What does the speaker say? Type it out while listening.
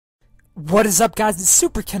What is up, guys? It's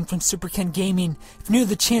Super Ken from Super Ken Gaming. If you're new to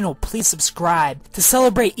the channel, please subscribe. To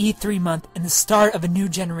celebrate E3 month and the start of a new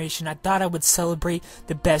generation, I thought I would celebrate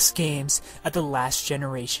the best games of the last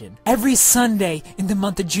generation. Every Sunday in the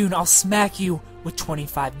month of June, I'll smack you with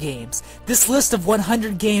 25 games. This list of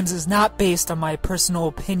 100 games is not based on my personal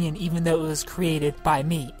opinion, even though it was created by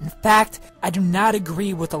me. In fact, I do not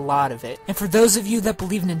agree with a lot of it. And for those of you that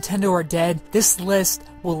believe Nintendo are dead, this list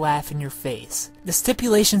will laugh in your face. The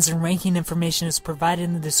stipulations and ranking information is provided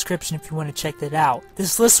in the description if you want to check that out.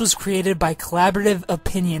 This list was created by collaborative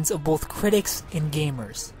opinions of both critics and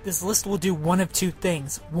gamers. This list will do one of two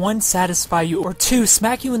things. One, satisfy you, or two,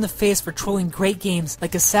 smack you in the face for trolling great games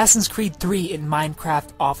like Assassin's Creed 3 and Minecraft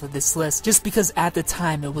off of this list, just because at the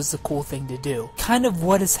time it was the cool thing to do. Kind of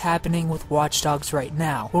what is happening with Watch Dogs right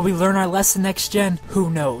now. Will we learn our lesson next gen? Who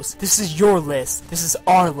knows? This is your list. This is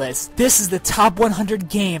our list. This is the top 100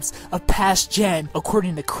 games of past gen,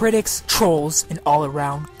 according to critics, trolls, and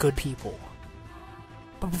all-around good people.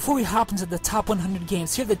 But before we hop into the top 100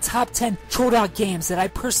 games, here are the top 10 trolled out games that I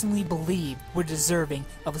personally believe were deserving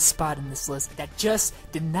of a spot in this list that just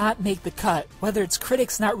did not make the cut, whether it's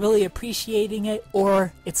critics not really appreciating it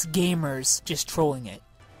or it's gamers just trolling it.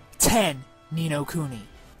 10. Ni no Kuni.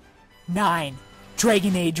 9.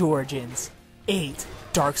 Dragon Age Origins. 8.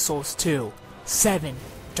 Dark Souls 2. 7.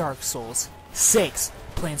 Dark Souls. 6.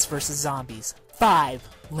 Plants vs. Zombies. 5.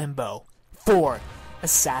 Limbo. 4.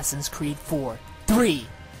 Assassin's Creed 4. 3.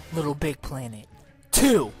 Little Big Planet.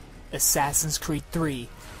 2. Assassin's Creed 3.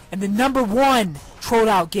 And the number 1 trolled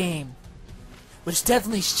out game, which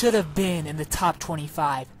definitely should have been in the top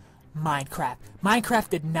 25, Minecraft. Minecraft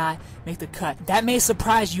did not make the cut. That may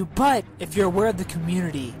surprise you, but if you're aware of the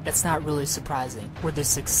community, that's not really surprising. Where there's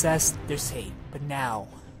success, there's hate. But now,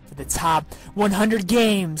 for the top 100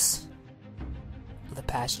 games of the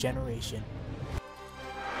past generation.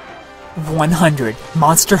 100.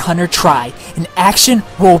 Monster Hunter Tri, an action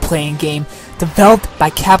role-playing game developed by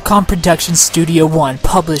Capcom Productions Studio 1,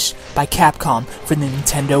 published by Capcom for the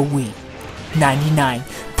Nintendo Wii. 99.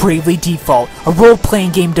 Bravely Default, a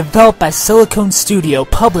role-playing game developed by Silicon Studio,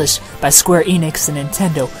 published by Square Enix and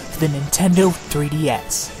Nintendo for the Nintendo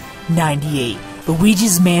 3DS. 98.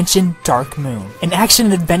 Luigi's Mansion Dark Moon, an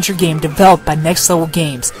action-adventure game developed by Next Level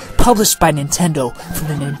Games, published by Nintendo for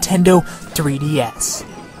the Nintendo 3DS.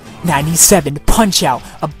 97. Punch-Out!,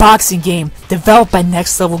 a boxing game developed by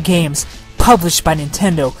Next Level Games, published by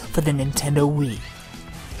Nintendo for the Nintendo Wii.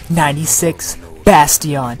 96.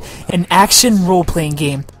 Bastion, an action role-playing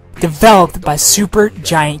game developed by Super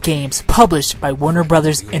Giant Games, published by Warner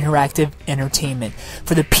Bros. Interactive Entertainment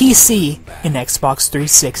for the PC and Xbox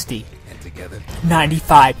 360.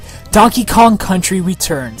 95. Donkey Kong Country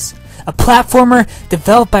Returns, a platformer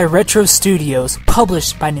developed by Retro Studios,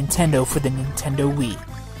 published by Nintendo for the Nintendo Wii.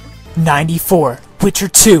 94. Witcher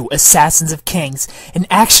 2 Assassins of Kings, an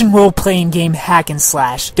action role-playing game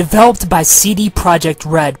hack-and-slash, developed by CD Projekt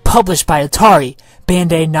Red, published by Atari,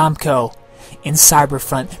 Bandai Namco, and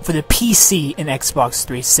Cyberfront for the PC and Xbox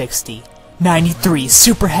 360. 93.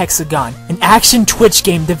 Super Hexagon, an action Twitch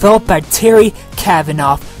game developed by Terry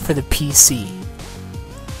Kavanaugh for the PC.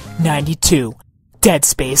 92. Dead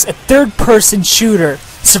Space, a third-person shooter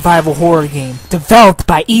survival horror game developed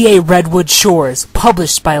by EA Redwood Shores,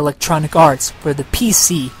 published by Electronic Arts for the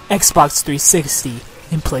PC, Xbox 360,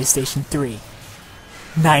 and PlayStation 3.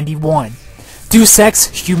 91. Deus Ex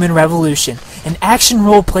Human Revolution, an action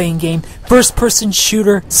role-playing game, first-person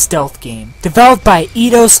shooter stealth game developed by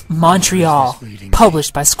Eidos Montreal,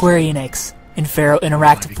 published by Square Enix and Faro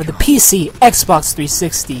Interactive for the PC, Xbox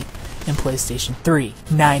 360, and PlayStation 3.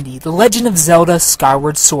 90. The Legend of Zelda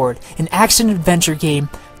Skyward Sword, an action-adventure game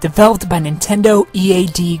developed by Nintendo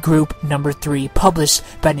EAD Group No. 3, published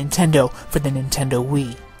by Nintendo for the Nintendo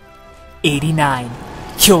Wii. 89.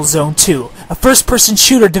 Killzone 2, a first-person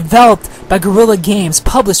shooter developed by Guerrilla Games,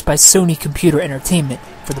 published by Sony Computer Entertainment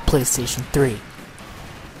for the PlayStation 3.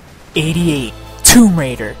 88. Tomb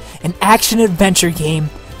Raider, an action-adventure game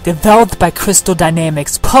developed by Crystal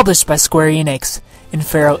Dynamics, published by Square Enix and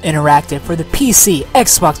Faro Interactive for the PC,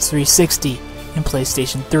 Xbox 360, and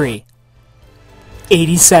PlayStation 3.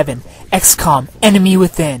 87. XCOM Enemy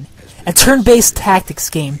Within, a turn-based tactics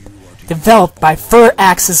game developed by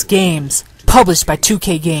Firaxis Games, published by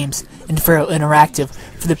 2K Games and Faro Interactive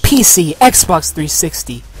for the PC, Xbox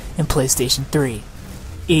 360, and PlayStation 3.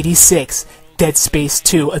 86. Dead Space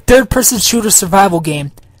 2, a third-person shooter survival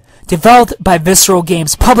game developed by Visceral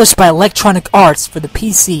Games, published by Electronic Arts for the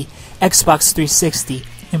PC, Xbox 360,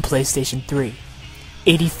 and PlayStation 3.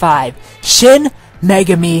 85. Shin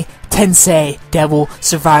Megami Tensei Devil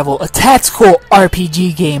Survival, a tactical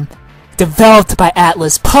RPG game developed by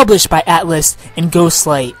Atlas, published by Atlas and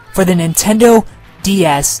Ghostlight for the Nintendo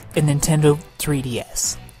DS and Nintendo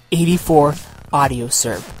 3DS. 84, Audio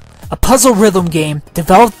Serve. A puzzle rhythm game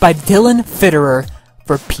developed by Dylan Fitterer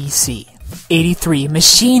for PC. 83,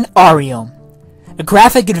 Machine Arium. A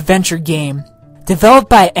graphic adventure game developed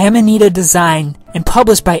by Amanita Design and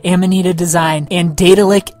published by Amanita Design and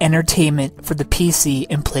Daedalic Entertainment for the PC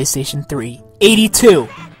and PlayStation 3. 82,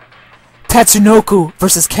 Tatsunoko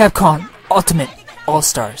vs. Capcom Ultimate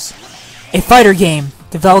All-Stars. A fighter game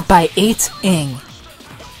developed by 8ing,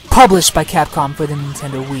 published by Capcom for the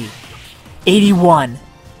Nintendo Wii. 81,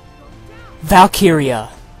 Valkyria.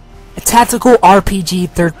 A tactical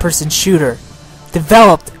RPG third-person shooter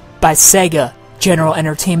developed by Sega General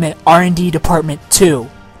Entertainment R&D Department 2,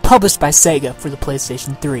 published by Sega for the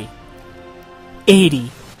PlayStation 3.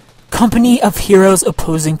 80, Company of Heroes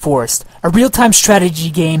Opposing Force, a real-time strategy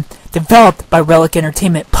game developed by Relic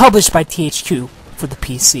Entertainment, published by THQ for the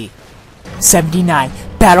PC. 79,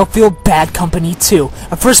 Battlefield Bad Company 2,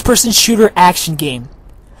 a first-person shooter action game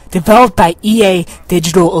developed by EA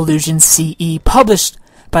Digital Illusion CE, published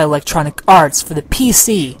by Electronic Arts for the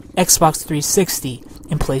PC, Xbox 360,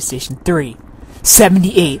 and PlayStation 3.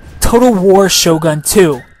 78, Total War Shogun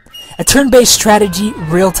 2, a turn-based strategy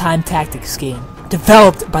real-time tactics game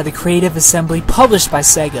developed by the Creative Assembly, published by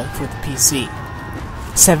Sega for the PC.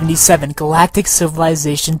 77, Galactic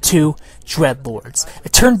Civilization 2 Dreadlords, a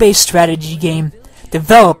turn-based strategy game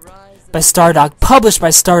developed by Stardock, published by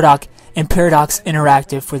Stardock and Paradox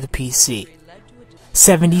Interactive for the PC.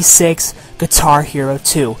 76, Guitar Hero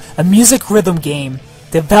 2, a music rhythm game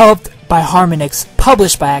developed by Harmonix,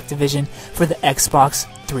 published by Activision for the Xbox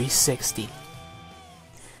 360.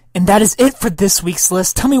 And that is it for this week's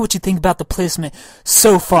list. Tell me what you think about the placement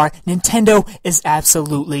so far. Nintendo is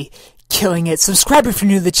absolutely killing it. Subscribe if you're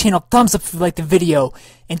new to the channel, thumbs up if you like the video,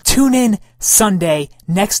 and tune in Sunday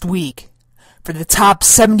next week for the top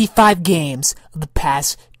 75 games of the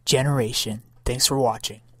past generation. Thanks for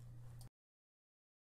watching.